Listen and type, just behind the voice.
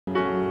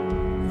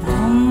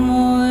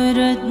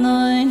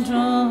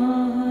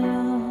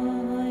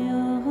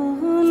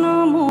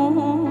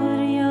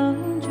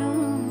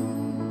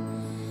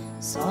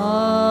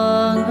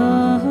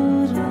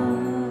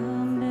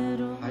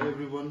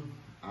everyone,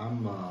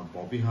 I'm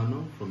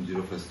Hano from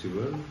Ziro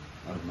Festival,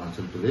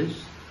 Arunachal Pradesh.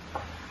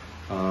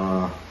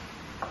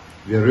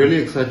 We are really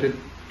excited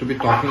to be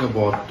talking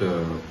about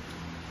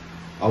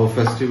our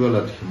festival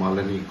at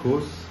Himalayan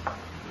Ecos,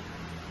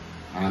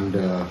 and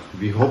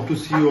we hope to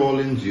see you all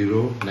in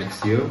Ziro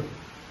next year.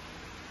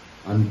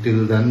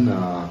 Until then,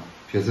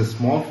 here's a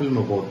small film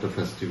about the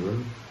festival.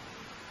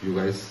 You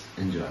guys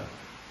enjoy.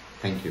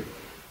 Thank you.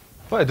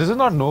 Boy, this is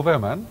not nowhere,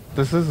 man.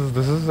 This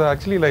is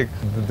actually like,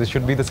 this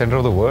should be the center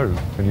of the world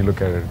when you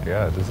look at it.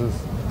 Yeah, this is,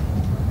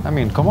 I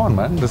mean, come on,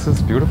 man. This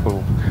is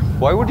beautiful.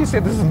 Why would you say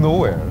this is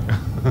nowhere?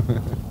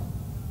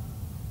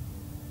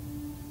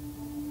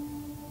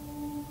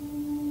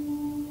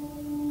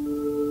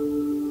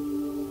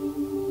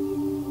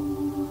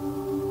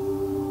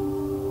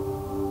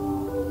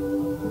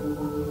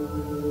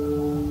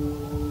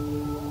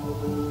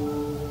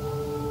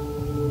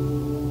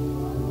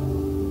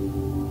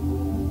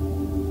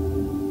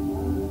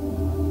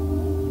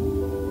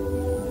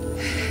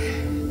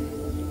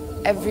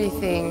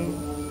 Everything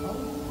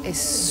is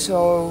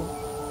so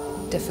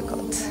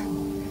difficult.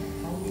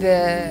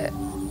 The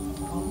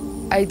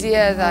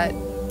idea that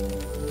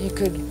you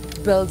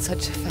could build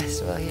such a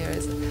festival here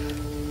is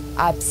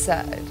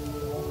absurd.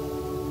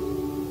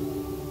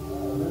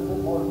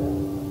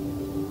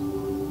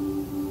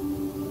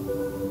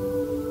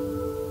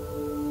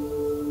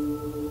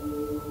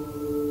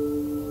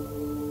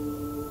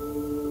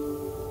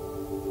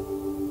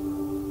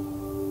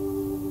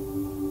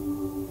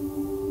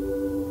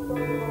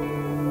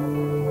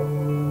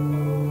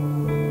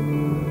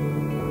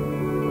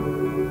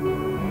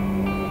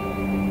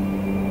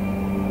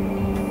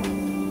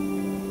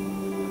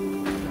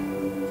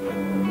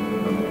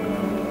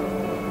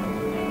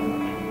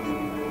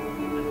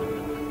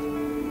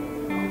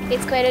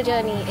 It's quite a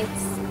journey.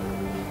 It's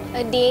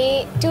a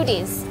day, 2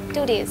 days,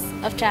 2 days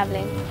of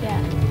traveling,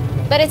 yeah.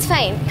 But it's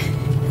fine.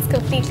 It's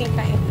completely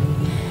fine.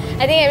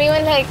 I think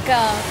everyone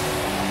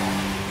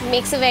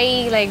makes a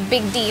very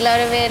big deal out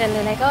of it, and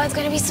they're like, oh, it's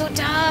gonna be so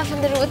tough,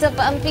 and the roads are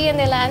bumpy, and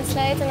there are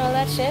landslides and all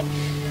that shit.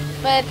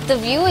 But the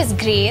view is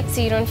great,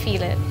 so you don't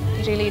feel it.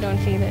 You really don't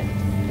feel it,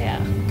 yeah.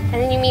 And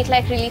then you meet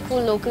really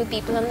cool local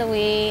people on the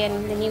way,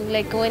 and then you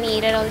go and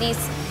eat at all these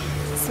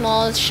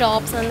small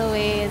shops on the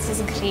way. It's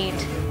just great.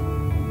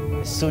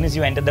 As soon as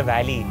you enter the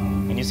valley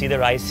and you see the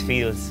rice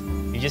fields,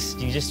 you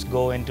just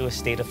go into a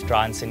state of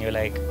trance, and you're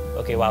like,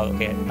 okay, wow,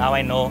 okay, now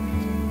I know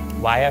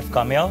why I've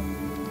come here,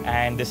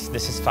 and this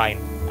is fine.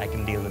 I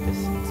can deal with this.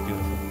 It's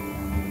beautiful.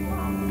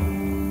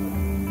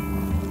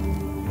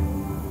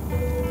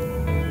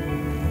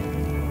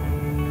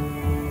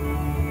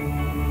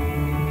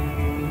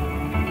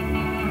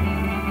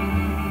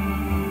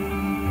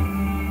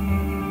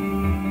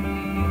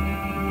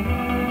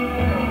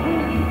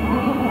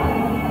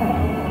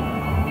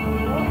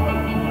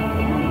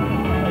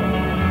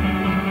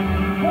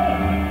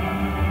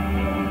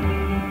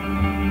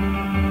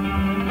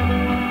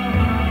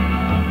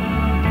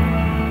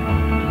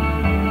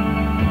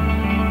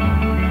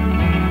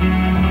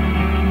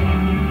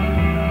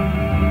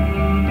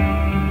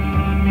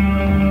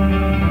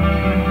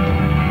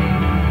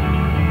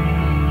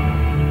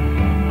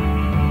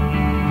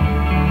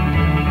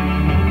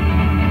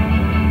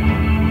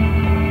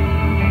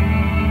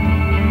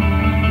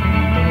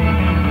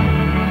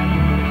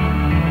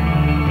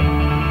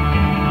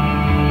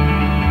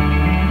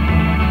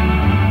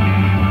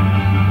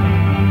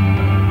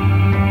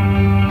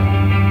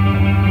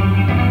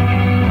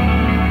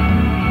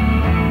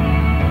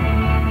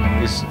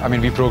 I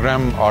mean, we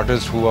program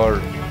artists who are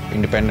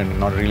independent,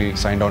 not really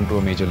signed on to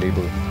a major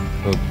label.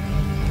 So,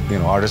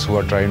 artists who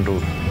are trying to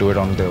do it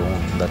on their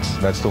own.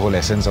 That's the whole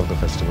essence of the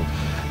festival.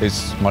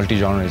 It's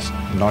multi-genre. It's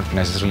not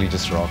necessarily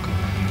just rock.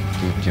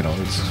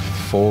 It's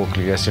folk.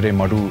 Yesterday,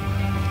 Madhu,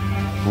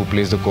 who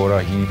plays the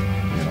kora,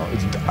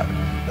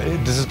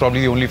 this is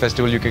probably the only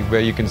festival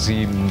where you can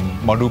see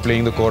Madhu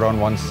playing the kora on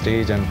one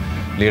stage, and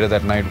later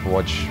that night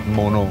watch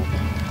Mono,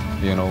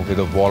 with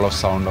a wall of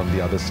sound on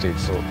the other stage.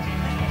 So.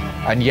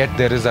 And yet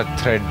there is that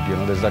thread,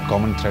 there's that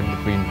common thread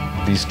between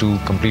these two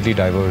completely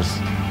diverse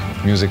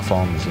music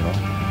forms,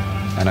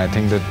 And I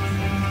think that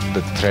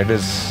the thread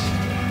is,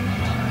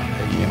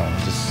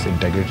 just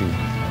integrity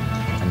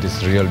and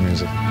just real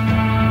music.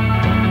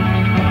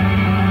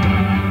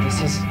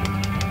 This is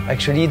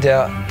actually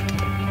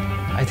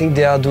I think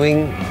they are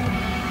doing,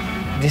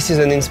 this is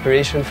an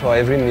inspiration for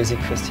every music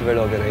festival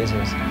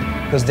organizers,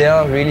 because they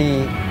are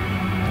really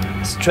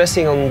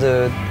stressing on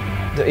the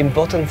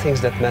important things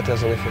that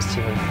matters on a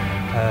festival.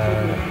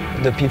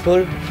 The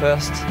people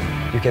first.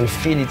 You can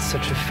feel it's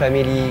such a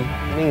family.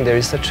 There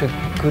is such a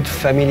good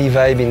family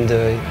vibe in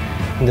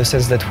the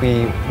sense that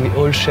we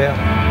all share.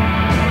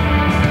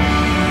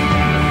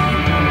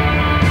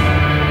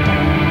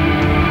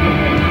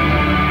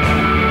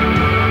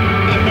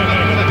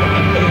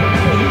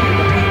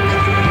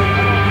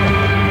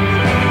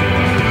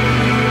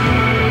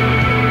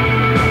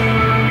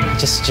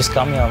 just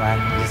come here, man.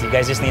 You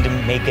guys just need to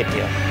make it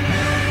here.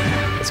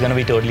 It's gonna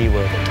be totally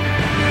worth it.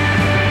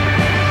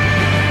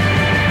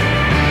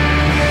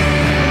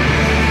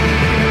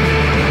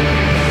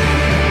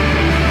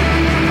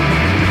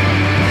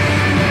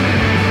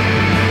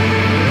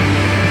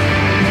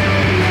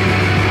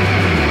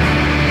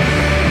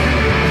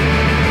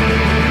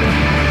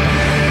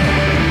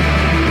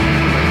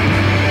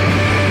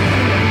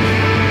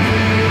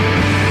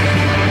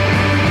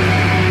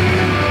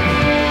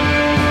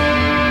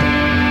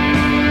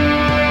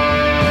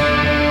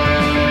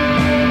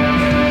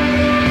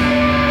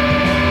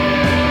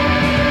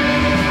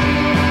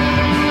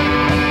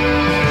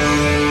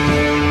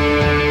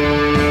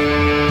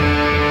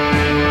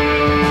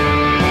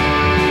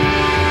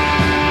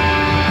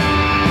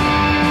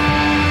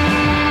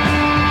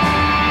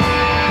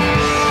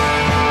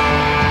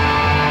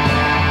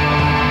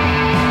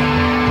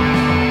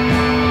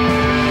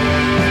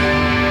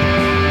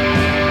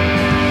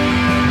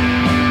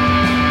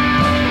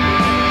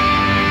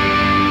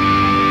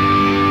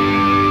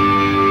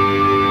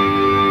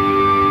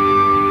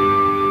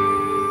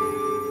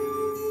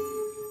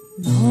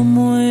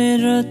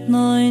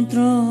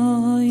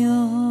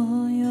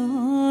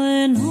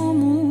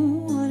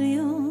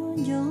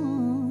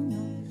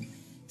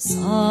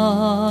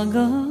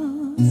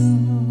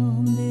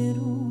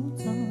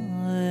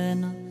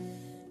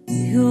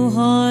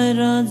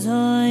 Raja